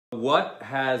What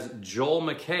has Joel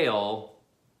McHale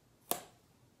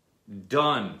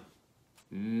done?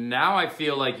 Now I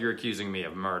feel like you're accusing me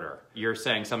of murder. You're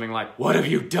saying something like, what have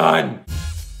you done?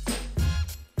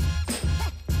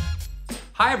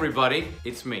 Hi everybody,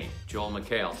 it's me, Joel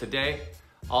McHale. Today,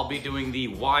 I'll be doing the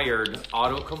Wired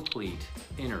autocomplete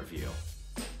interview.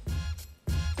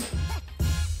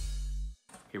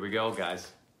 Here we go,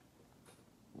 guys.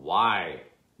 Why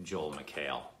Joel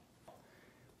McHale?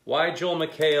 Why Joel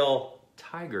McHale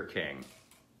Tiger King?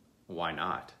 Why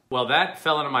not? Well, that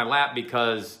fell into my lap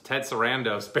because Ted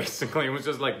Sarandos basically was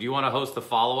just like, do you want to host the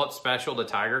follow-up special to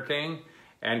Tiger King?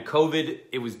 And COVID,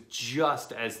 it was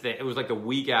just it was like a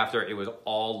week after it was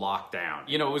all locked down.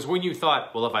 You know, it was when you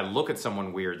thought, well, if I look at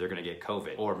someone weird, they're gonna get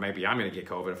COVID. Or maybe I'm gonna get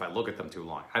COVID if I look at them too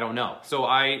long. I don't know. So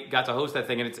I got to host that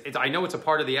thing, and I know it's a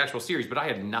part of the actual series, but I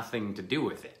had nothing to do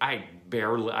with it.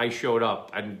 I showed up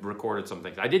and recorded some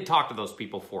things. I did talk to those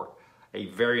people for a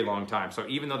very long time. So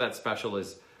even though that special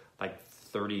is like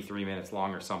 33 minutes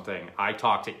long or something, I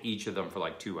talked to each of them for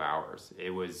like 2 hours. It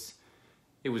was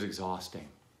exhausting.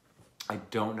 I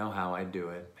don't know how I'd do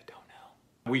it. I don't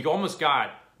know. We almost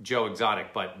got Joe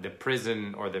Exotic, but the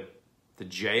prison or the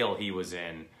jail he was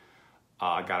in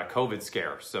got a COVID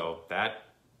scare. So that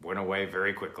went away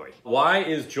very quickly. Why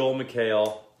is Joel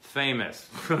McHale famous?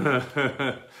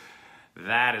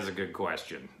 That is a good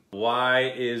question.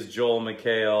 Why is Joel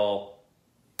McHale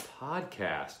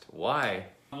podcast? Why?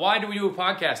 Why do we do a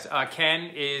podcast?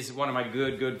 Ken is one of my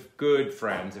good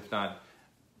friends, if not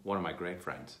one of my great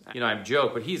friends. You know, I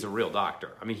joke, but he's a real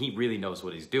doctor. I mean, he really knows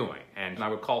what he's doing. And I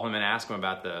would call him and ask him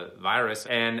about the virus.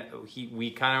 And we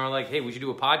kind of were like, hey, we should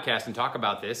do a podcast and talk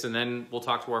about this. And then we'll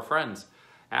talk to our friends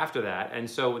after that. And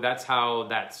so that's how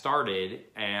that started.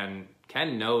 And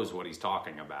Ken knows what he's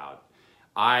talking about.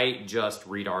 I just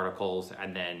read articles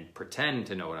and then pretend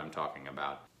to know what I'm talking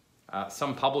about.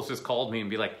 Some publicist called me and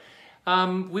be like,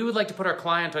 we would like to put our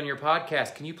client on your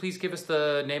podcast. Can you please give us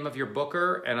the name of your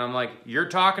booker? And I'm like, you're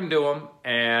talking to him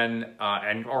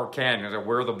or Ken,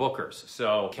 we're the bookers.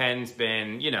 So Ken's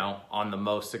been, you know, on the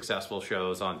most successful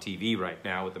shows on TV right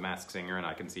now with The Masked Singer and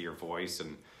I Can See Your Voice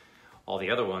and all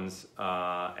the other ones.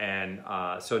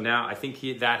 So now I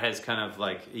think that has kind of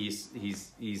like, he's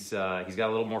got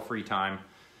a little more free time.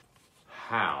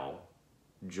 How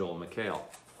Joel McHale?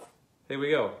 Here we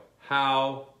go.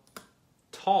 How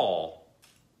tall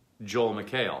Joel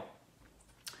McHale?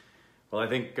 Well, I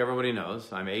think everybody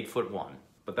knows I'm 8'1",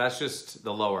 but that's just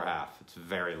the lower half. It's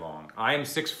very long. I am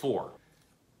 6'4".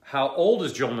 How old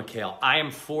is Joel McHale? I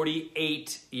am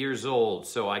 48 years old,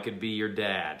 so I could be your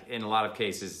dad. In a lot of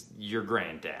cases, your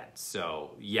granddad.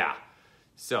 So, yeah.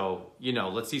 So, you know,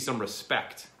 let's see some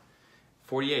respect.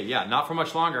 48, yeah, not for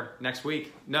much longer. Next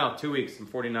week. No, 2 weeks. I'm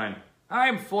 49.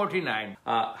 I'm 49.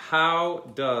 How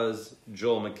does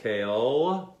Joel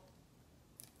McHale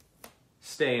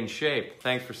stay in shape?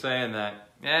 Thanks for saying that.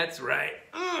 That's right.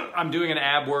 I'm doing an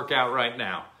ab workout right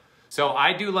now. So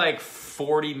I do like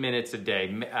 40 minutes a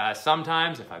day.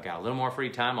 Sometimes, if I've got a little more free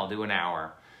time, I'll do an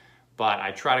hour. But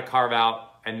I try to carve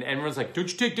out, and everyone's like, don't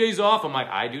you take days off? I'm like,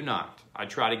 I do not. I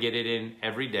try to get it in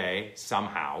every day,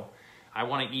 somehow. I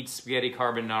want to eat spaghetti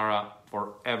carbonara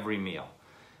for every meal.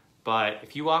 But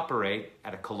if you operate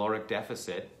at a caloric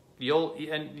deficit, you'll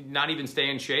not even stay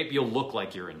in shape, you'll look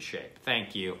like you're in shape.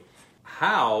 Thank you.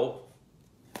 How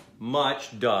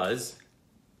much does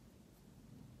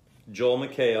Joel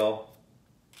McHale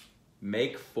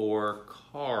make for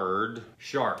card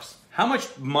sharks? How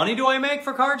much money do I make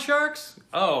for card sharks?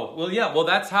 Oh, well, yeah, well,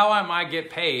 that's how I might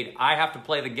get paid. I have to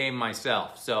play the game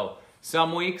myself. So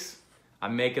some weeks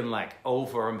I'm making like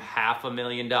over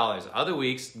 $500,000. Other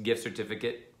weeks, gift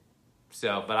certificate.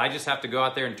 So, but I just have to go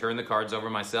out there and turn the cards over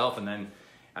myself, and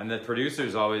the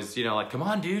producer's always, you know, like, come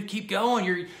on, dude, keep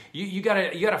going. You got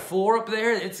a 4 up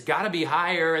there. It's got to be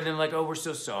higher. And then like, oh, we're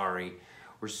so sorry.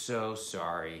 We're so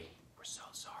sorry. We're so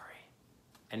sorry.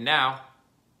 And now,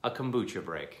 a kombucha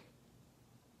break.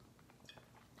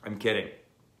 I'm kidding.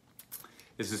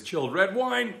 This is chilled red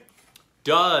wine.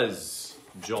 Does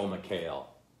Joel McHale?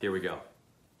 Here we go.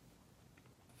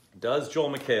 Does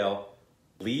Joel McHale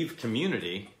leave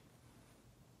Community?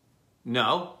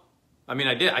 No. I mean,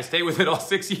 I did. I stayed with it all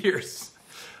 6 years.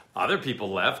 Other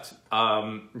people left,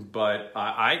 but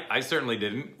I certainly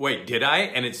didn't. Wait, did I?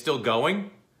 And it's still going?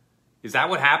 Is that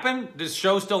what happened? Is the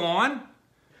show still on?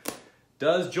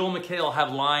 Does Joel McHale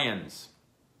have lions?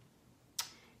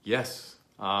 Yes.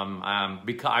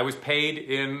 Because I was paid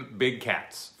in big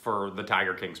cats for the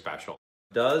Tiger King special.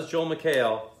 Does Joel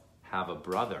McHale have a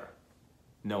brother?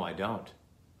 No, I don't.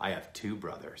 I have 2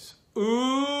 brothers.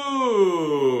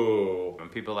 Ooh!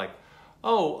 And people are like,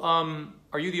 oh,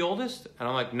 are you the oldest? And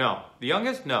I'm like, no. The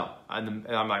youngest? No. And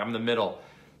I'm like, I'm the middle.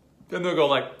 Then they'll go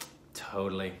like,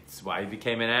 totally. That's why you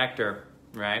became an actor,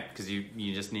 right? Because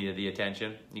you just needed the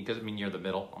attention. Because, I mean, you're the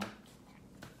middle.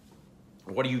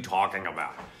 What are you talking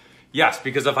about? Yes,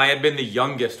 because if I had been the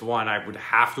youngest one, I would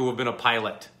have to have been a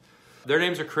pilot. Their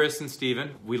names are Chris and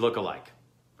Steven. We look alike.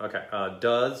 Okay,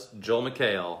 does Joel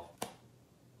McHale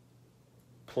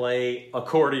play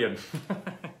accordion?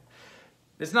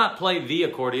 It's not play the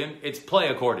accordion, it's play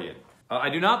accordion. I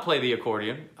do not play the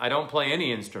accordion. I don't play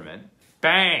any instrument.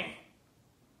 Bang!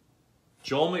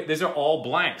 These are all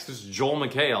blanks. This is Joel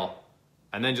McHale,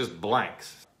 and then just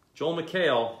blanks. Joel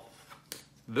McHale,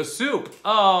 the soup.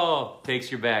 Oh,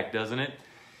 takes you back, doesn't it?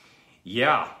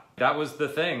 Yeah, that was the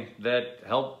thing that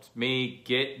helped me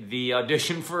get the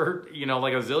audition for, you know,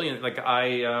 like a zillion. Like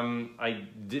I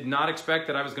did not expect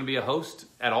that I was going to be a host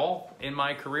at all in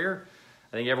my career.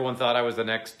 I think everyone thought I was the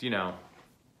next, you know,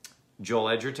 Joel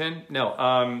Edgerton.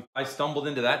 No, I stumbled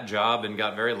into that job and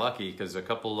got very lucky because a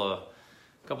couple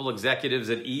executives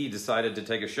at E decided to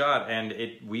take a shot, and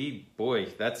boy,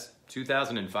 that's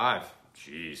 2005.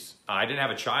 Jeez, I didn't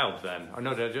have a child then. Oh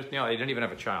no, I didn't even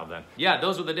have a child then. Yeah,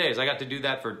 those were the days. I got to do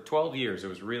that for 12 years. It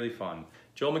was really fun.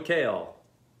 Joel McHale.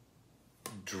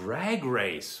 Drag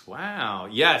Race. Wow.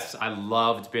 Yes, I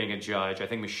loved being a judge. I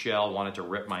think Michelle wanted to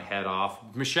rip my head off.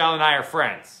 Michelle and I are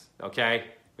friends, okay?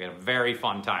 We had a very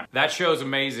fun time. That show's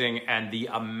amazing, and the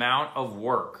amount of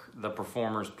work the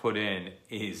performers put in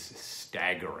is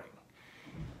staggering.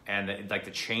 And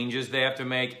the changes they have to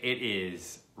make, it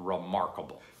is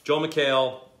remarkable. Joel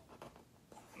McHale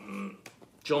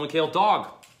dog.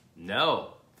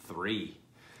 No, 3.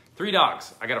 3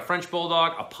 dogs. I got a French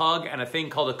Bulldog, a Pug, and a thing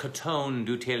called a Coton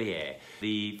d'Utelier.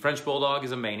 The French Bulldog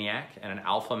is a maniac and an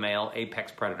alpha male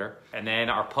apex predator. And then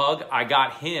our Pug, I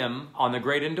got him on The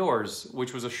Great Indoors,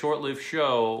 which was a short-lived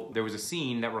show. There was a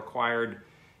scene that required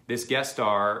this guest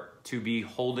star to be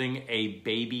holding a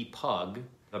baby pug.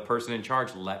 The person in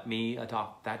charge let me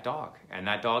adopt that dog. And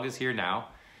that dog is here now.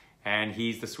 And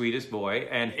he's the sweetest boy.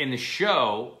 And in the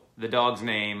show, the dog's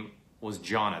name was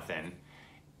Jonathan.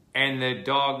 And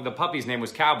the puppy's name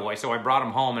was Cowboy, so I brought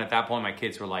him home, and at that point my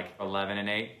kids were like 11 and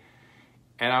 8.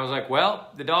 And I was like, well,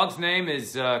 the dog's name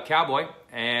is Cowboy,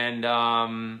 and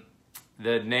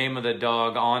the name of the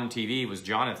dog on TV was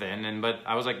Jonathan, but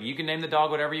I was like, you can name the dog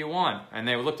whatever you want. And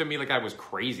they looked at me like I was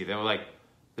crazy. They were like,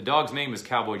 the dog's name is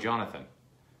Cowboy Jonathan.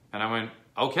 And I went,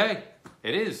 okay,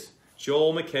 it is.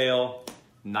 Joel McHale,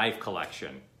 knife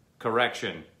collection.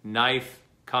 Correction, knife,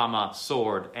 comma,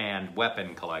 sword, and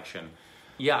weapon collection.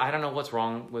 Yeah, I don't know what's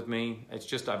wrong with me. It's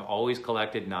just I've always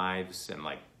collected knives and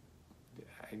like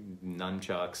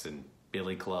nunchucks and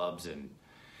billy clubs and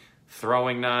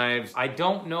throwing knives. I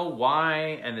don't know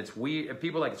why, and it's weird.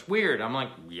 People are like, it's weird. I'm like,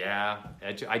 yeah.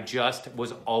 I just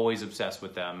was always obsessed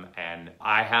with them, and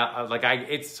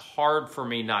it's hard for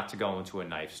me not to go into a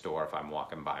knife store if I'm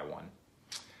walking by one.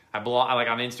 I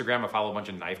on Instagram, I follow a bunch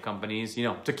of knife companies, you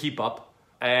know, to keep up.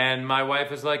 And my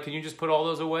wife is like, can you just put all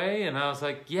those away? And I was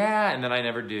like, yeah, and then I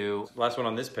never do. Last one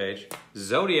on this page,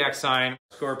 zodiac sign,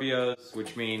 Scorpios,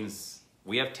 which means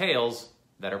we have tails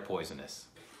that are poisonous.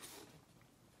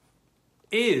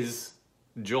 Is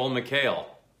Joel McHale?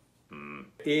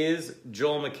 Is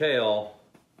Joel McHale,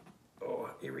 oh,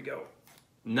 here we go.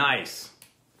 Nice,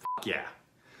 yeah.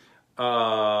 What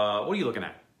are you looking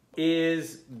at?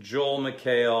 Is Joel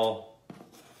McHale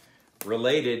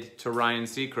related to Ryan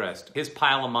Seacrest? His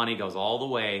pile of money goes all the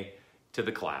way to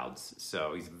the clouds.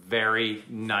 So he's a very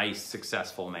nice,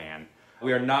 successful man.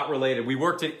 We are not related. We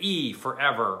worked at E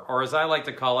forever, or as I like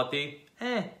to call it, the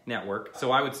network.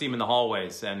 So I would see him in the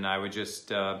hallways, and I would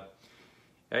just,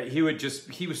 he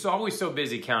was always so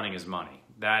busy counting his money.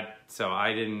 So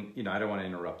I didn't, I don't want to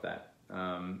interrupt that.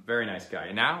 Very nice guy.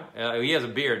 And now, he has a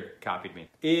beard, copied me.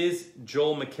 Is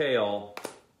Joel McHale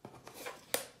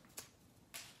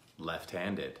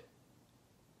left-handed?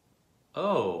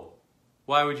 Oh,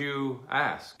 why would you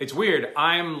ask? It's weird.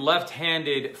 I'm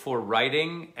left-handed for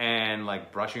writing and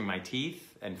like brushing my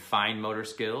teeth and fine motor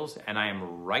skills, and I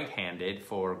am right-handed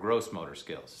for gross motor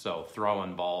skills. So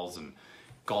throwing balls and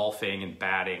golfing and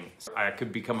batting. I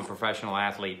could become a professional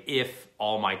athlete if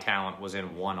all my talent was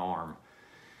in one arm.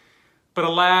 But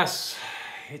alas,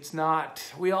 it's not.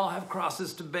 We all have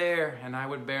crosses to bear, and I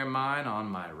would bear mine on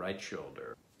my right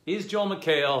shoulder. Is Joel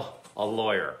McHale a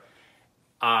lawyer?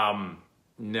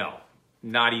 No,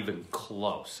 not even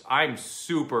close. I'm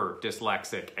super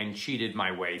dyslexic and cheated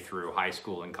my way through high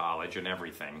school and college and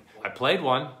everything. I played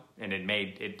one, and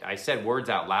I said words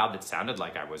out loud that sounded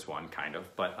like I was one, kind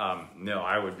of. But no,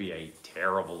 I would be a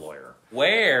terrible lawyer.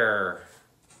 Where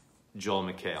Joel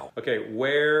McHale. Okay,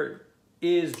 where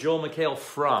is Joel McHale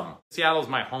from? Seattle's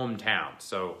my hometown,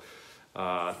 so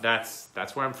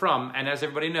that's where I'm from. And as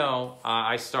everybody know,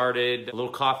 I started a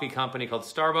little coffee company called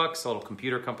Starbucks, a little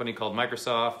computer company called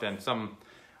Microsoft, and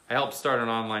I helped start an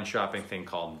online shopping thing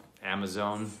called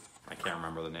Amazon. I can't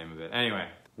remember the name of it. Anyway,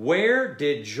 where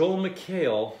did Joel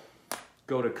McHale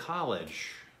go to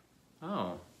college?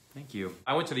 Oh, thank you.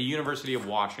 I went to the University of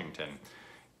Washington.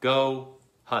 Go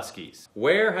Huskies.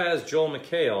 Where has Joel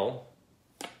McHale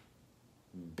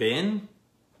been?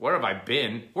 Where have I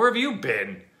been? Where have you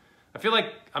been? I feel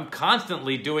like I'm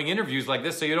constantly doing interviews like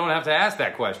this so you don't have to ask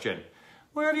that question.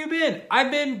 Where have you been? I've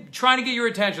been trying to get your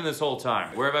attention this whole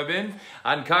time. Where have I been?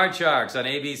 On Card Sharks on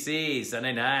ABC,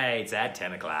 Sunday nights at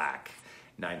 10 o'clock,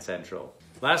 9 Central.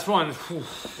 Last one. Whew.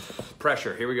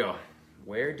 Pressure. Here we go.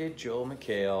 Where did Joel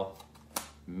McHale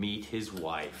meet his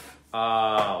wife?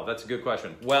 Oh, that's a good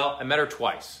question. Well, I met her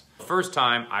twice. The first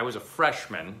time, I was a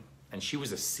freshman, and she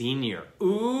was a senior.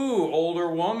 Ooh, older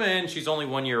woman. She's only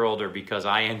 1 year older because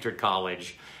I entered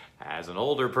college as an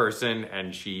older person,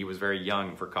 and she was very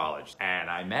young for college. And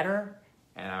I met her,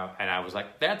 and I was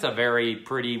like, that's a very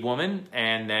pretty woman.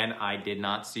 And then I did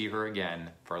not see her again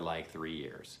for like 3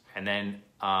 years. And then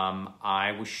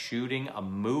I was shooting a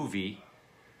movie,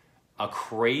 a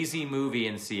crazy movie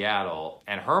in Seattle,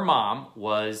 and her mom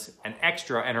was an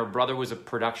extra and her brother was a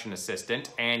production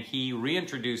assistant, and he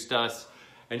reintroduced us,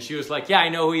 and she was like, yeah, I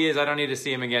know who he is, I don't need to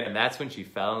see him again. And that's when she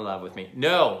fell in love with me.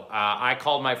 No, I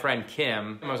called my friend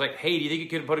Kim, and I was like, hey, do you think you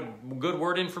could put a good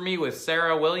word in for me with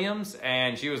Sarah Williams?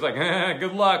 And she was like,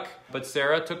 good luck. But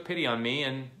Sarah took pity on me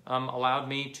and allowed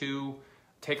me to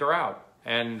take her out.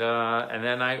 And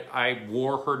then I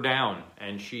wore her down,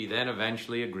 and she then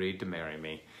eventually agreed to marry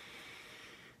me.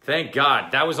 Thank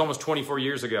God. That was almost 24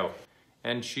 years ago.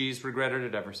 And she's regretted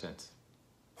it ever since.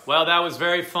 Well, that was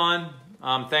very fun.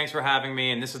 Thanks for having me.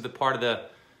 And this is the part of the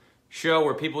show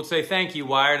where people would say, thank you,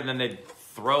 Wired, and then they'd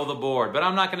throw the board. But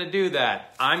I'm not going to do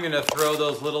that. I'm going to throw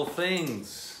those little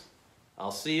things.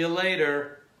 I'll see you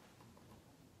later.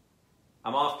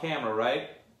 I'm off camera, right?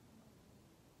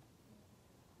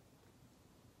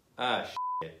 Ah,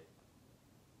 shit.